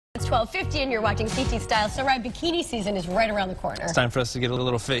12:50 and you're watching CT Style. So, right, bikini season is right around the corner. It's time for us to get a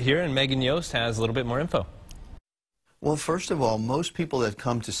little fit here, and Megan Yost has a little bit more info. Well, first of all, most people that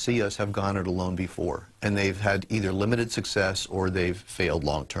come to see us have gone it alone before, and they've had either limited success or they've failed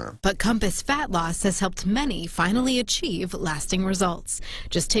long term. But Compass Fat Loss has helped many finally achieve lasting results.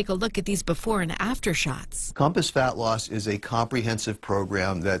 Just take a look at these before and after shots. Compass Fat Loss is a comprehensive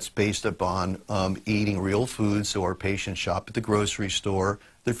program that's based upon eating real food, so our patients shop at the grocery store.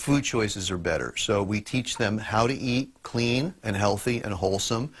 Their food choices are better. So we teach them how to eat clean and healthy and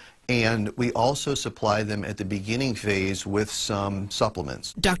wholesome. And we also supply them at the beginning phase with some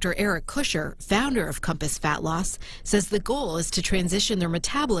supplements. Dr. Eric Kusher, founder of Compass Fat Loss, says the goal is to transition their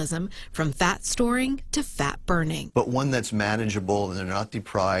metabolism from fat storing to fat burning. But one that's manageable and they're not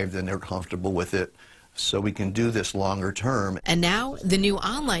deprived and they're comfortable with it. So we can do this longer term. And now the new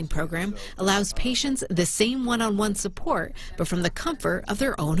online program allows patients the same one-on-one support, but from the comfort of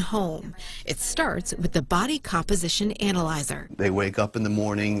their own home. It starts with the Body Composition Analyzer. They wake up in the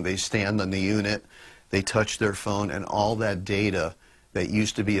morning, they stand on the unit, they touch their phone, and all that data that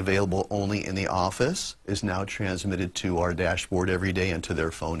used to be available only in the office is now transmitted to our dashboard every day and to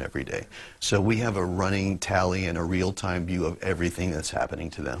their phone every day. So we have a running tally and a real-time view of everything that's happening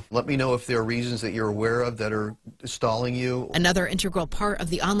to them. Let me know if there are reasons that you're aware of that are stalling you. Another integral part of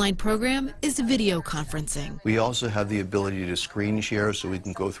the online program is video conferencing. We also have the ability to screen share so we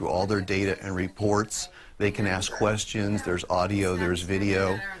can go through all their data and reports. They can ask questions, there's audio, there's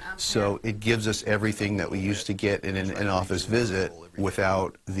video. So it gives us everything that we used to get in an office visit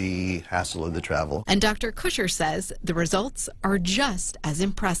without the hassle of the travel. And Dr. Kusher says the results are just as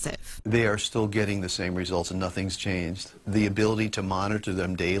impressive. They are still getting the same results and nothing's changed. The ability to monitor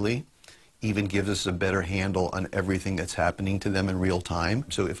them daily even gives us a better handle on everything that's happening to them in real time.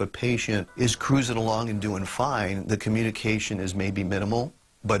 So if a patient is cruising along and doing fine, the communication is maybe minimal,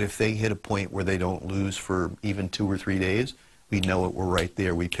 but if they hit a point where they don't lose for even 2 or 3 days, we know it, we're right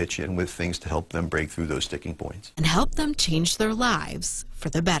there. We pitch in with things to help them break through those sticking points. And help them change their lives for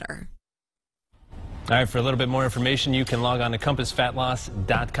the better. All right, for a little bit more information, you can log on to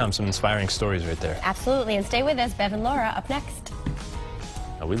compassfatloss.com. Some inspiring stories right there. Absolutely. And stay with us. Bev and Laura up next.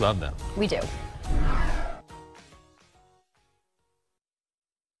 Oh, we love them. We do.